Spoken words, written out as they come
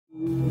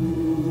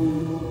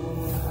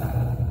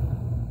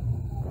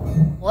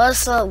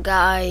What's up,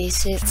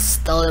 guys? It's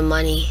Stolen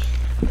Money,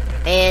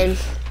 and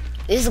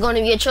this is going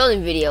to be a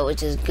trolling video,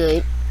 which is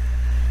good.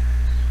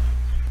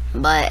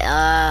 But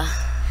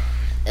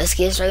let's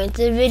get straight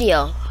into the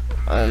video.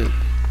 I'm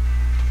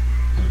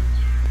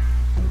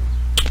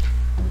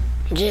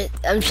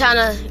trying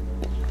to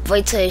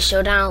wait till it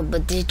showdown,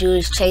 but this dude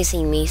is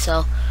chasing me,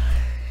 so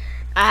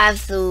I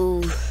have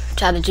to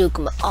try to juke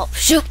him. Oh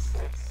shoot!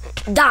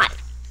 Die!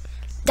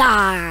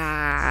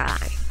 Die!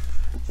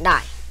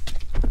 Die!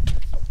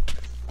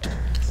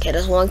 Okay,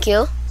 that's one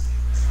kill.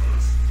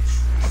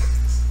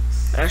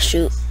 I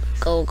shoot.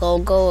 Go, go,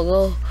 go,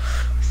 go.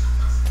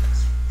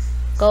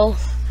 Go.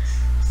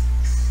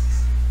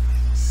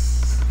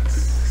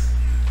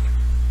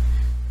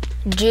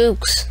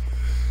 Jukes.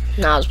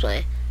 No, I was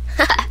playing.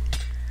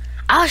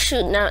 I'll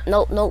shoot. No,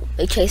 nope, nope.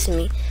 They're chasing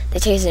me.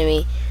 They're chasing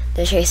me.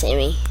 They're chasing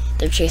me.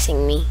 They're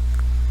chasing me.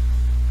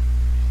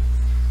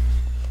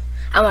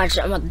 I'm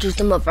gonna juke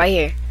them up right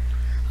here.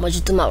 I'm gonna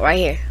juke them up right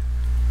here.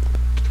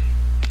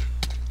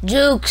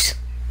 Jukes.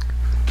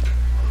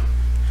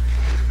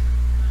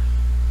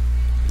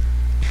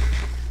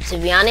 To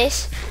be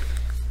honest,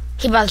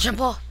 he about to jump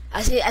off.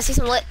 I see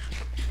some lit.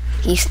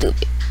 He's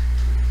stupid.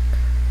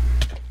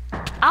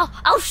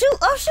 Oh shoot,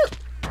 oh shoot.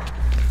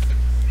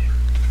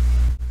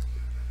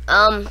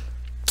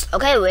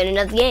 Okay, we're in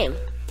another game.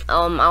 I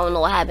don't know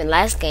what happened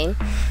last game,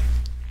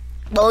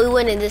 but we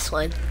win in this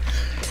one.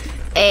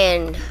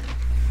 And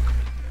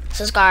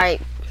subscribe.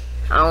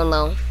 I don't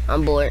know.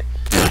 I'm bored.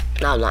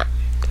 No, I'm not.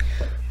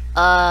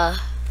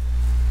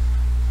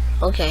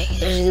 Okay,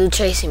 there's a dude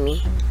chasing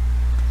me.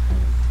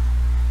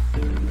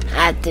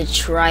 I have to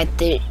try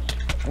to.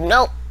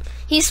 Nope.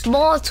 He's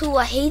small too.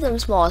 I hate them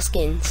small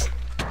skins.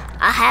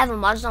 I have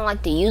them, I just don't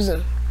like to use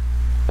them.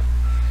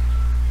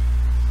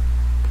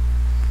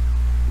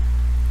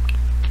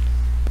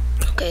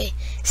 Okay,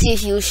 see if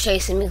he was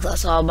chasing me because I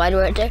saw a body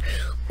right there.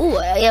 Ooh,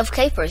 a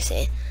AFK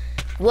person.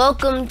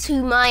 Welcome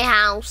to my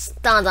house.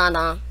 Dun dun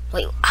dun.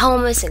 Wait, how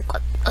am I missing?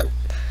 What?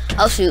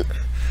 Oh shoot.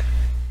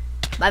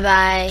 Bye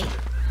bye.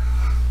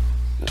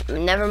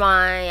 Never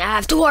mind. I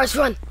have 2 hearts.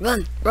 Run,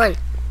 run, run.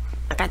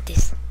 I got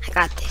this. I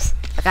got this.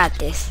 I got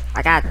this.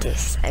 I got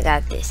this. I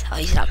got this. Oh,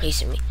 he stopped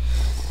chasing me.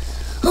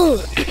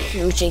 Oh, let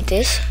me drink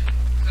this.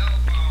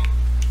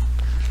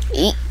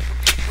 Eat.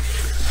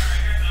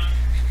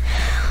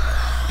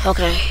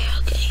 Okay,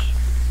 okay.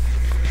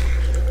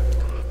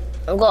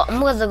 I'm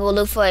gonna go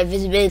look for a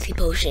invisibility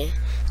potion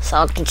so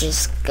I can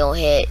just go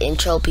ahead and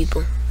troll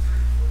people.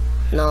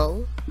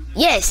 No.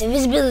 Yes,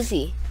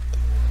 invisibility.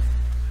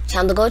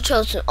 Time to go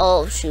troll some.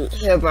 Oh shoot!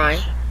 Here,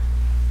 Brian.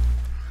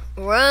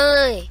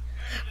 Run,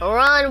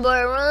 run,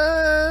 boy,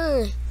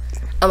 run!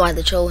 I'm about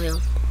to troll him.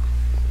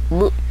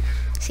 Boop.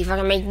 See if I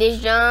can make this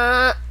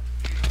jump.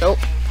 Nope.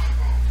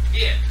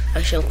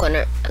 I should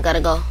corner. I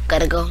gotta go.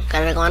 Gotta go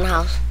in the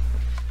house.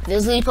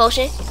 Invisibility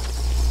potion.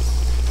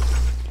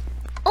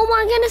 Oh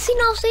my goodness, he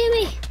don't see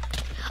me.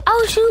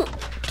 Oh shoot.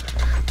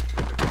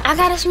 I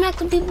gotta smack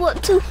the people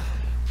up too.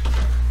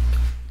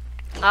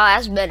 Oh,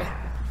 that's better.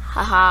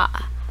 Haha.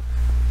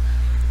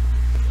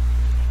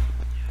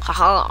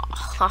 Haha.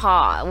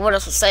 Haha. What a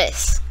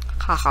success.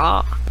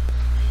 Haha.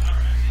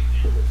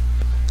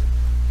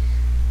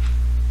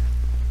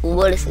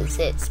 What a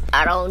success.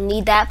 I don't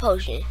need that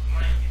potion.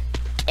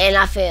 And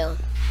I failed.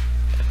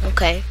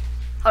 Okay.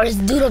 Oh, there's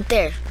a dude up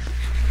there.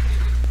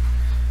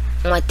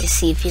 I'd like to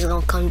see if he's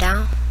gonna come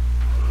down.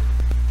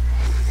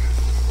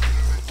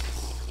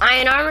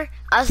 Iron armor?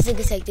 I was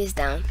thinking take this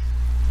down.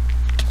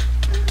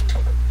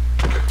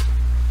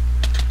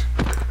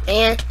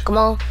 And come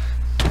on.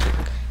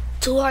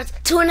 2 hearts.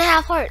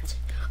 2.5 hearts.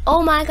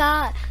 Oh my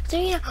god.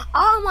 3.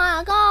 Oh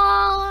my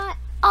god.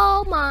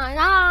 Oh my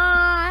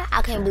god.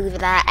 I can't believe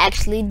that I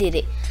actually did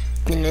it.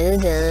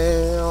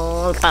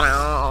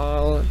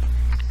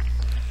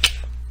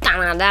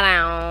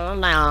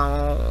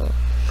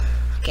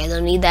 Okay, I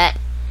don't need that.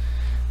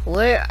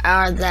 Where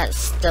are that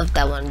stuff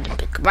that I wanted to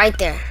pick? Right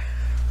there.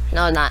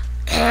 No, not.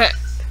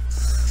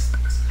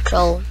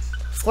 Troll.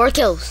 4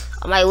 kills.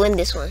 I might win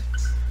this one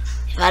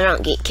if I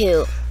don't get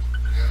killed.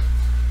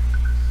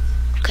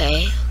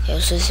 Okay, okay,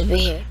 so this will be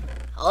here.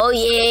 Oh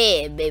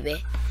yeah,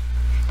 baby.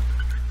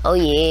 Oh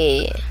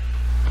yeah.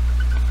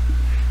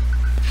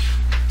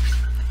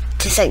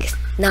 10 seconds.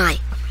 9,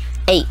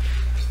 8,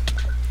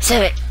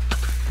 7,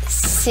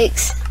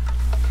 6,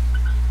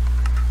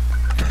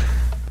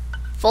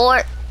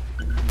 4.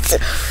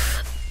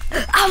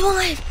 I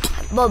won.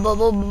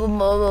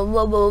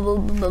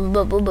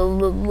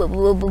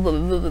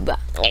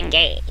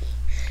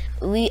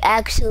 We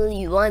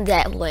actually won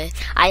that one.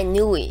 I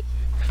knew it.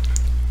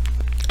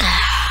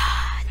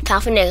 Time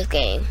for next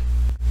game.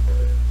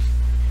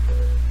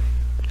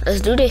 Let's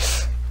do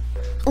this.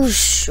 Ooh,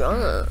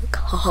 shrunk.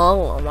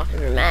 Oh, I'm not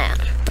even mad.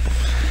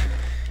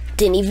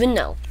 Didn't even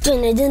know.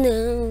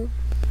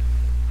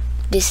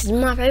 This is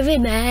my favorite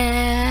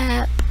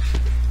map.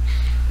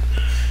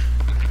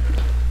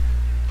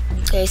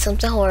 Okay,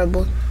 something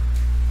horrible.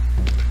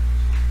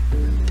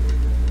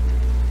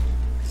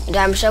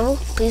 Diamond shovel,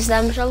 please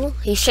diamond shovel.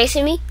 He's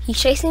chasing me. He's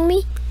chasing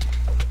me.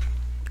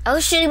 Oh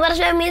shit, he about to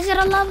drag me into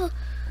the lava.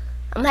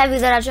 I'm happy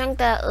that I drank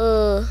that.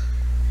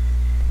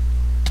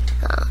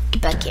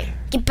 Get back here.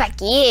 Get back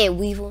here,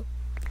 Weevil.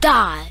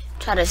 Die.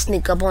 Try to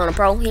sneak up on a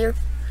pro here.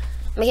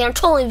 Making a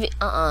trolling.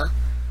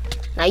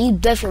 Now you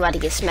definitely about to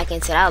get smacked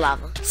into that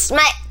lava.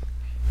 Smack.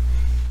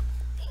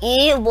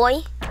 Yeah,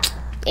 boy.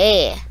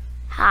 Yeah.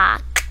 Ha.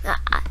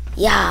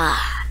 Yeah.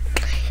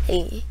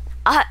 Hey.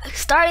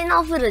 Starting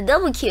off with a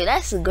double kill.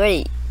 That's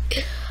great.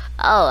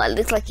 Oh, it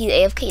looks like he's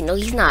AFK. No,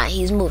 he's not.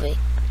 He's moving.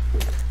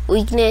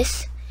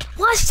 Weakness.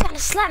 Why is he trying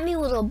to slap me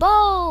with a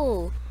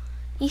bow?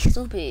 He's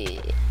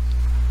stupid.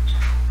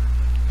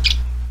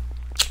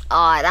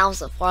 Oh, that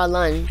was a far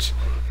lunge.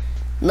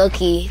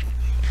 Lucky.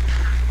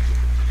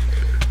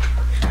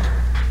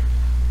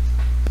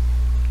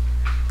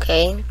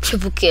 Okay,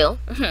 triple kill.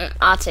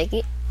 I'll take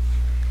it.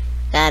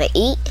 Gotta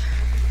eat.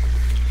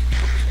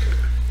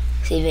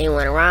 See if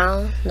anyone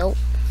around. Nope.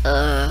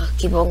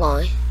 Keep on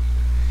going.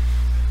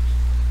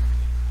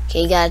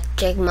 Okay, gotta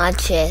check my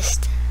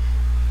chest.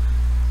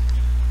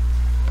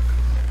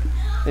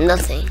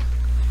 Nothing.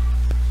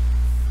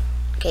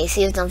 Okay,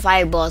 see if some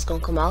fireballs gonna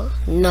come out.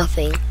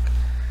 Nothing.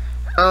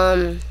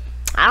 I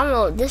don't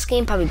know. This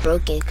game probably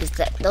broken because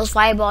those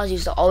fireballs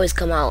used to always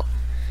come out,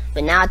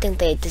 but now I think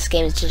that this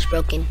game is just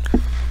broken.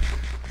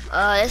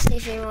 Let's see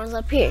if anyone's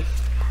up here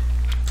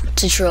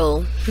to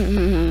troll.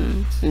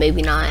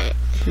 Maybe not.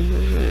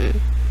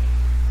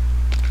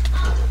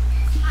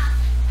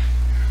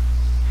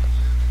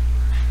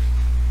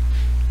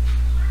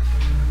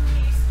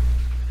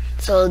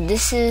 So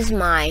this is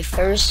my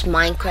first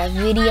Minecraft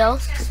video.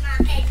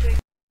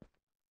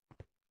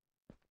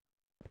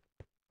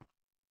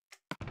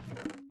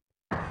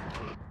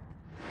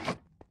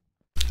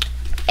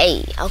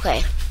 Hey,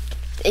 okay.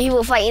 He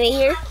will fight in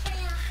here.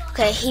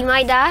 Okay, he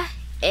might die,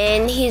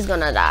 and he's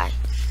gonna die.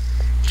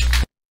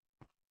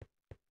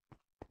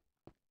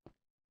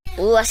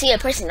 Ooh, I see a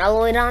person all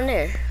the way down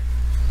there.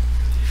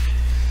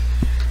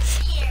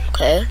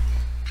 Okay.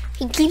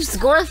 He keeps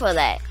going for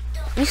that.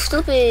 You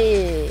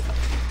stupid.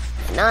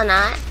 No,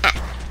 not.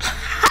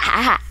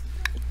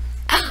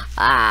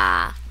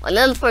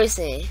 Another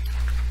person.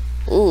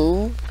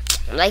 Ooh,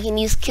 I'm liking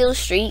these kill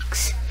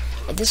streaks.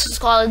 If this was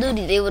Call of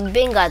Duty, they would have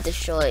been got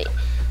destroyed.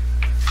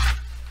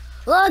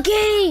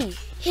 Lucky!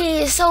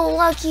 He is so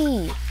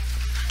lucky.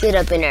 Get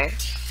up in there.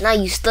 Now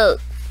you stuck.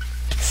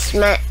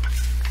 Smack.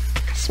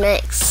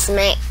 Smack,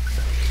 smack.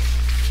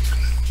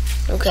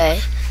 Okay.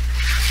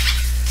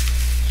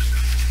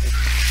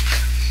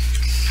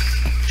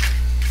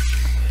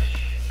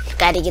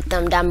 Gotta get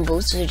them diamond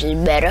boots, which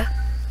is better.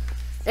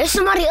 There's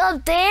somebody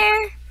up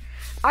there?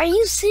 Are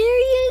you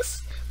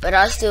serious? But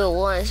I still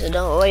won, so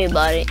don't worry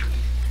about it.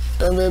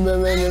 Hey,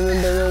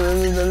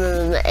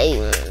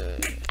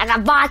 I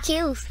got 5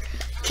 kills.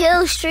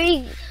 Kill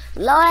streak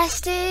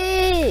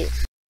lasted.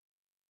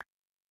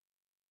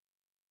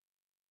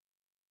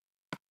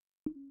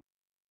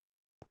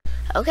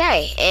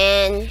 Okay,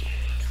 and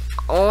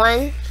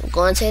I'm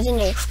going to the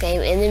next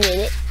game in a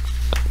minute.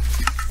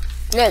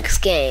 Next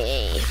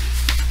game.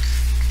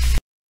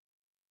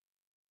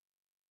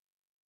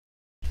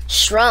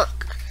 Shrunk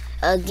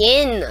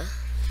again.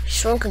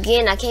 Shrunk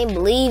again. I can't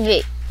believe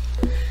it.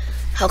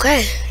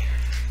 Okay.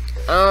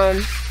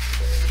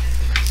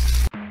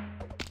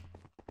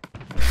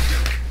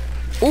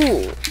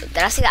 Ooh, did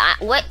I see that?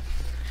 What?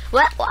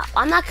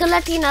 I'm not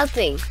collecting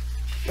nothing.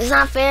 It's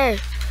not fair.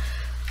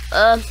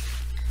 Can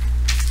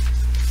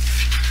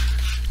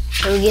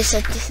we get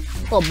set this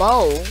for a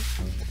bow?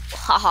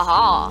 Ha ha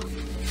ha.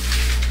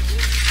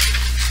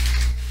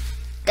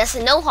 That's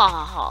a no ha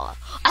ha ha.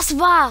 I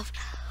survived.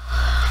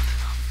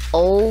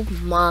 Oh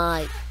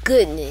my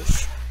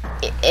goodness.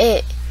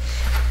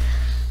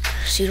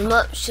 Shoot him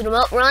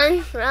up,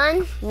 run.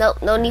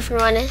 Nope, no need for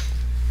running.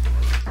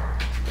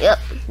 Yep,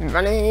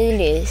 running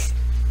it is.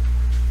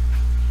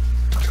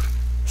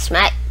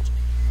 Smack.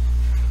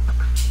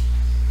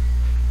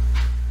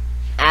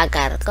 I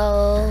gotta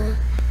go.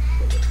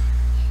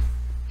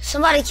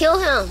 Somebody kill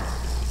him.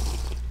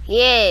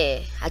 Yeah,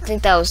 I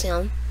think that was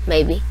him.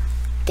 Maybe.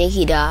 Think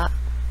he died.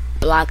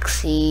 Block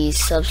C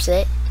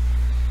subset.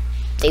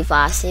 Day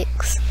 5,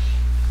 6.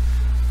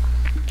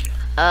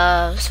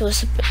 So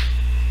what's the...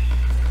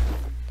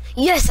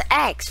 Yes,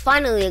 axe.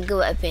 Finally a good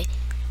weapon.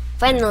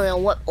 Finally a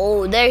what?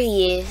 Oh, there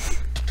he is.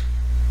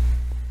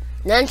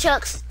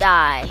 Nunchucks,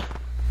 die.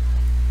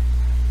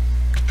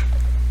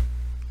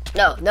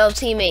 No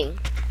teaming.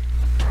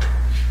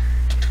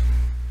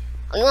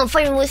 Are you gonna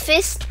fight him with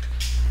fists?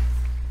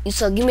 You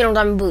so give me them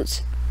diamond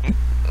boots.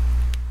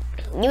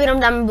 Give me them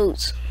diamond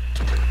boots.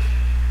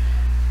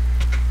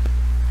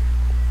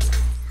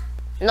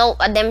 Nope,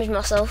 I damaged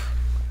myself.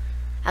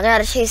 I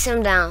gotta chase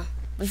him down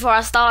before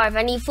I starve.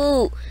 I need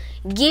food.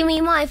 Give me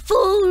my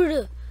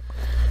food.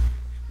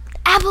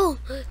 Apple.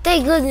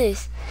 Thank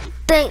goodness.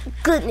 Thank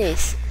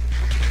goodness.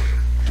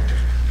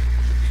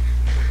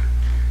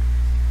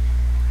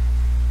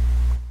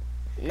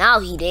 Now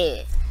he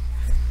dead.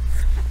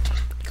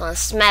 Gonna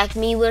smack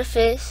me with a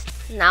fist.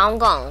 Now I'm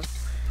gone.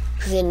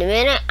 Because in a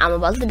minute, I'm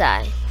about to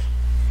die.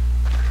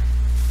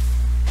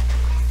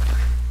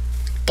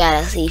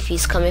 Gotta see if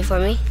he's coming for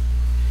me.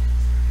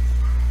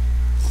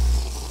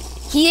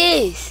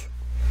 He is.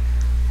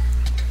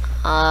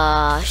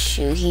 Ah,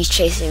 shoot. He's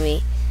chasing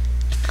me.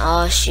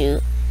 Oh,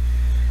 shoot.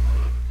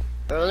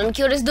 Bro, let me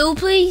kill this dude,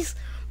 please.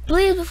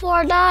 Please, before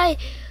I die.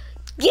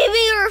 Give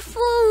me your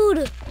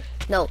food.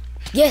 No.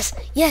 Yes.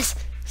 Yes.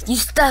 You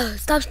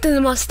stop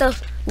stealing my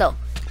stuff. No.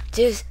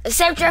 Just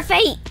accept your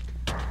fate.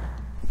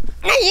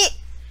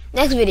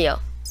 Next video.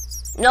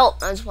 No,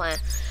 I'm just playing.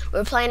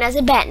 We're playing as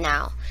a bat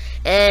now.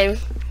 And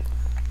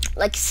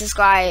like,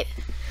 subscribe.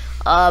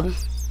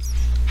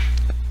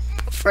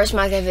 First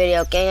Minecraft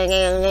video. Okay,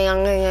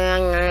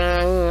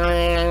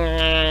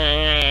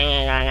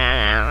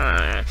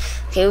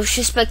 we're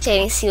just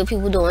spectating, see what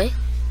people doing.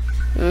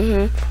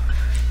 He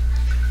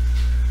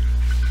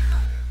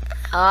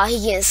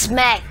getting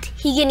smacked.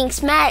 He getting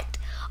smacked.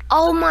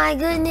 Oh my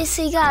goodness,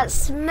 he got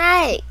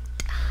smacked.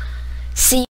 See.